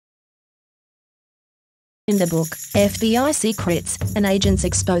In the book, FBI Secrets, An Agent's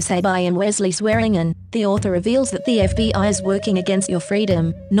Expose by M. Wesley Swearingen, the author reveals that the FBI is working against your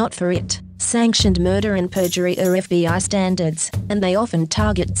freedom, not for it. Sanctioned murder and perjury are FBI standards, and they often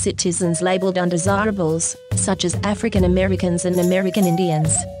target citizens labeled undesirables, such as African Americans and American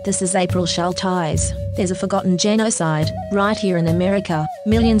Indians. This is April Schulthies. There's a forgotten genocide, right here in America.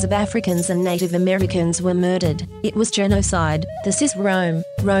 Millions of Africans and Native Americans were murdered. It was genocide. This is Rome.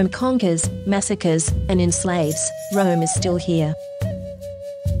 Rome conquers, massacres, and enslaves. Rome is still here.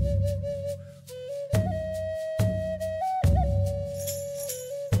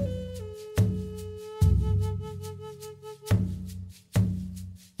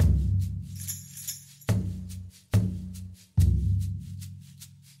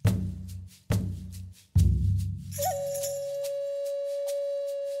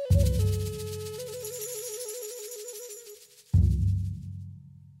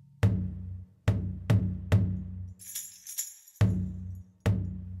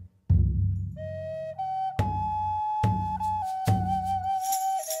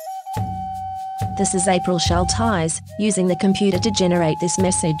 This is April Schulthies, using the computer to generate this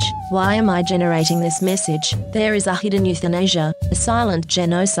message. Why am I generating this message? There is a hidden euthanasia, a silent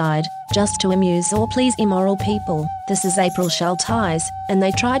genocide, just to amuse or please immoral people. This is April Schulthies, and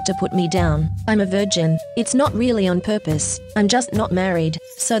they tried to put me down. I'm a virgin. It's not really on purpose. I'm just not married,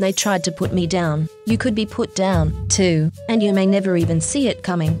 so they tried to put me down. You could be put down, too, and you may never even see it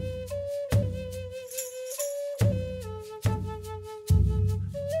coming.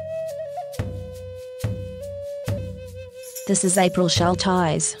 This is April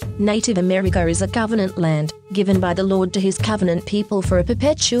Schulthies. Native America is a covenant land, given by the Lord to his covenant people for a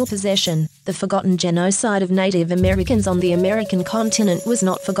perpetual possession. The forgotten genocide of Native Americans on the American continent was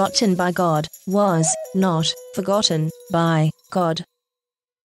not forgotten by God, was not forgotten by God.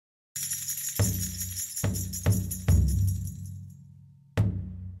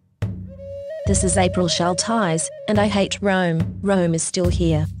 This is April Schulthies, and I hate Rome. Rome is still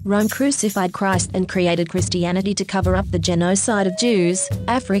here. Rome crucified Christ and created Christianity to cover up the genocide of Jews,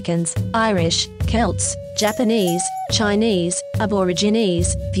 Africans, Irish, Celts, Japanese, Chinese,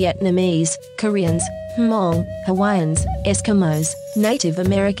 Aborigines, Vietnamese, Koreans, Hmong, Hawaiians, Eskimos, Native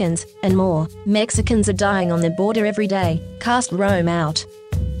Americans, and more. Mexicans are dying on the border every day. Cast Rome out.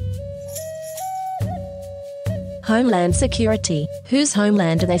 Homeland security. Whose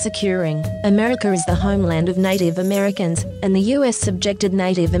homeland are they securing? America is the homeland of Native Americans, and the US subjected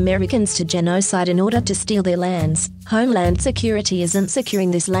Native Americans to genocide in order to steal their lands. Homeland security isn't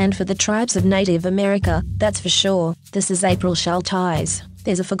securing this land for the tribes of Native America, that's for sure. This is April Schulthies.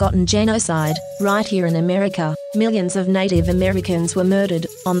 There's a forgotten genocide, right here in America. Millions of Native Americans were murdered,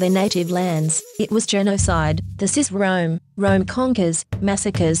 on their native lands. It was genocide. This is Rome. Rome conquers,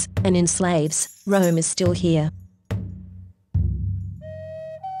 massacres, and enslaves. Rome is still here.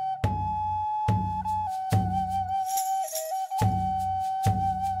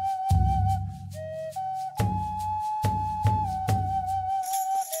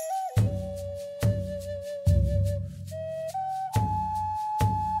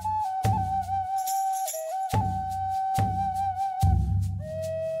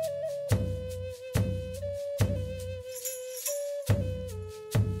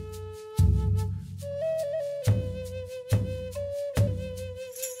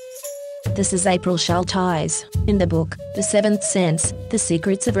 This is April Schulthies. In the book, The Seventh Sense, The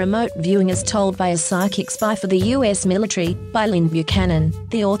Secrets of Remote Viewing as Told by a Psychic Spy for the US Military, by Lynn Buchanan,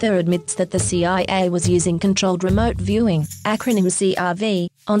 the author admits that the CIA was using controlled remote viewing, acronym CRV,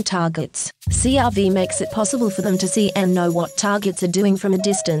 on targets. CRV makes it possible for them to see and know what targets are doing from a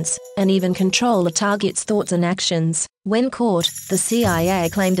distance, and even control a target's thoughts and actions. When caught, the CIA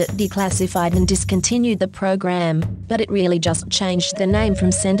claimed it declassified and discontinued the program, but it really just changed the name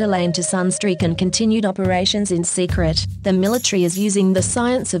from Centerlane to Sunstreak and continued operations in secret. The military is using the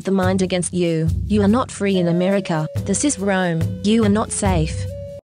science of the mind against you. You are not free in America. This is Rome. You are not safe.